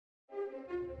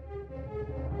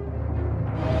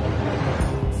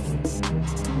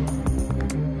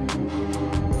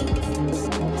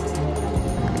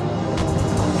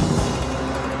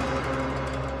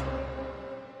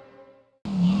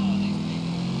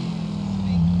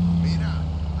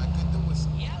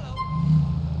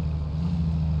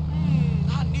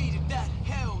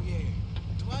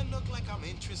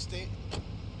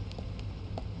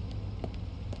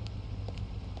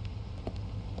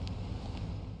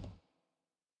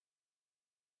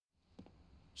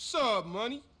Sup,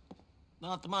 money?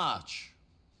 Not much.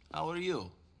 How are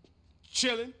you?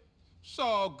 Chillin'. It's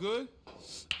all good.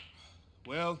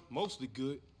 Well, mostly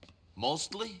good.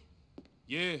 Mostly?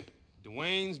 Yeah,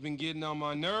 Dwayne's been getting on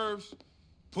my nerves.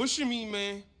 Pushing me,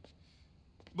 man.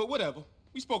 But whatever.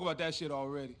 We spoke about that shit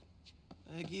already.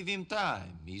 Give him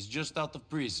time. He's just out of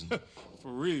prison.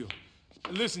 For real.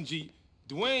 Listen, G,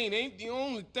 Dwayne ain't the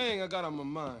only thing I got on my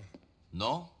mind.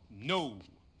 No? No.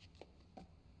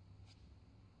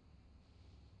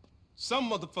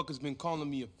 Some motherfuckers been calling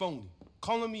me a phony,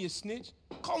 calling me a snitch,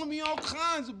 calling me all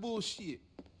kinds of bullshit.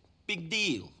 Big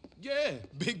deal. Yeah,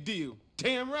 big deal.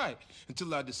 Damn right.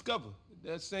 Until I discover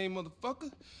that same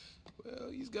motherfucker,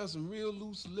 well, he's got some real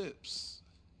loose lips.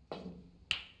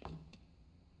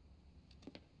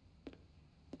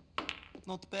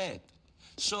 Not bad.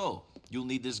 So, you'll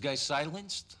need this guy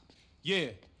silenced? Yeah,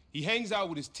 he hangs out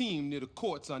with his team near the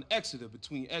courts on Exeter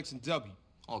between X and W.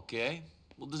 Okay.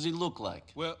 What does he look like?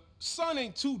 Well, son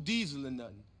ain't too diesel or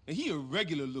nothing, and he a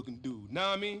regular looking dude, know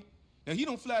what I mean? Now, he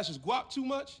don't flash his guap too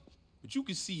much, but you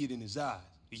can see it in his eyes.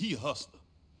 He a hustler.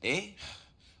 Eh?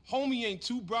 Homie ain't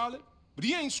too brolic, but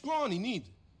he ain't scrawny neither.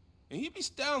 And he be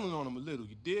styling on him a little,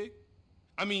 you dig?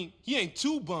 I mean, he ain't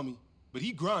too bummy, but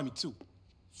he grimy too.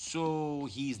 So,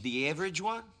 he's the average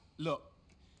one? Look,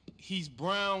 he's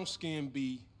brown skin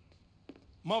B.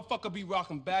 Motherfucker be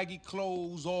rocking baggy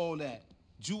clothes, all that.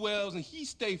 Jewels, and he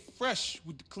stay fresh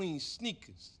with the clean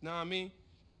sneakers, know what I mean?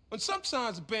 And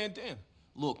sometimes a bandana.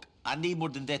 Look, I need more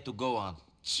than that to go on.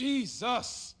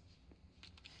 Jesus.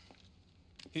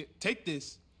 Here, take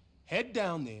this, head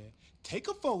down there, take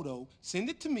a photo, send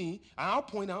it to me, and I'll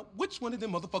point out which one of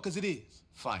them motherfuckers it is.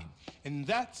 Fine. And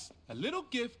that's a little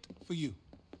gift for you.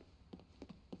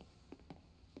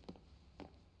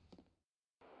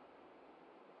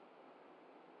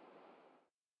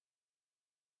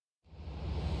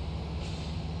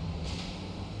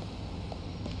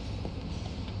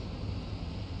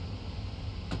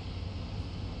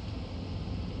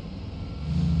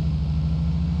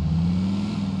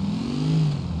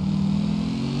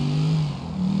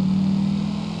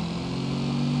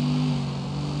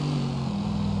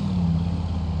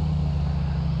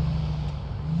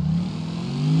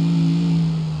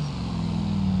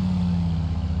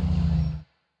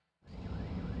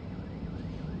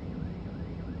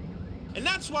 And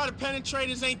that's why the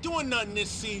penetrators ain't doing nothing this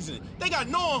season. They got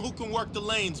no one who can work the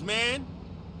lanes, man.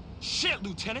 Shit,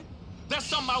 Lieutenant. That's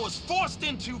something I was forced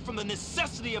into from the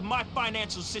necessity of my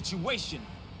financial situation.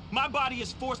 My body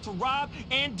is forced to rob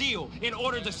and deal in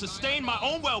order to sustain my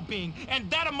own well-being and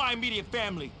that of my immediate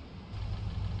family.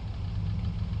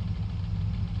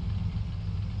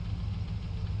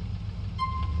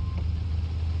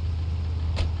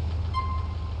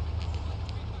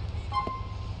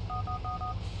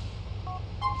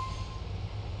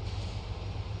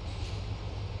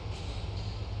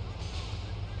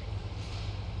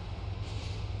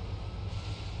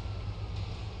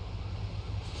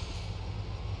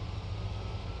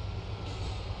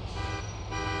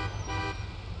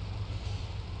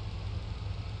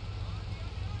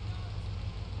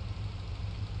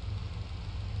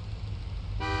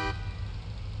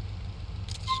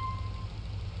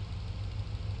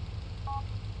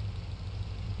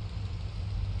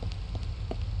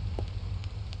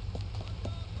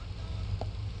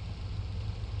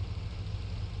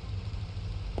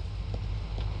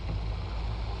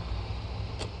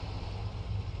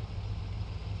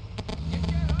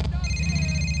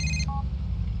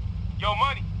 Yo,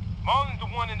 Money, Marlon's the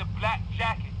one in the black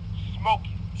jacket,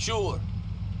 smoking. Sure.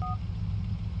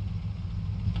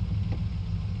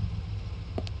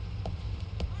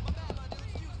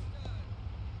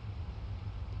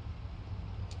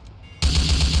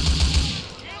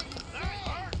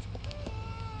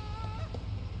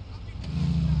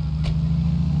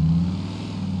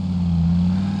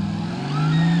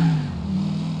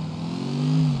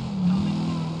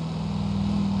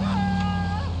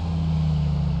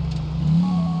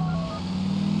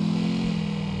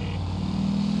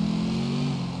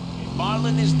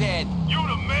 Marlon is dead. You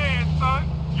the man, son.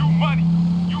 You Money.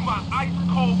 You my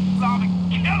ice-cold Slavic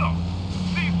killer.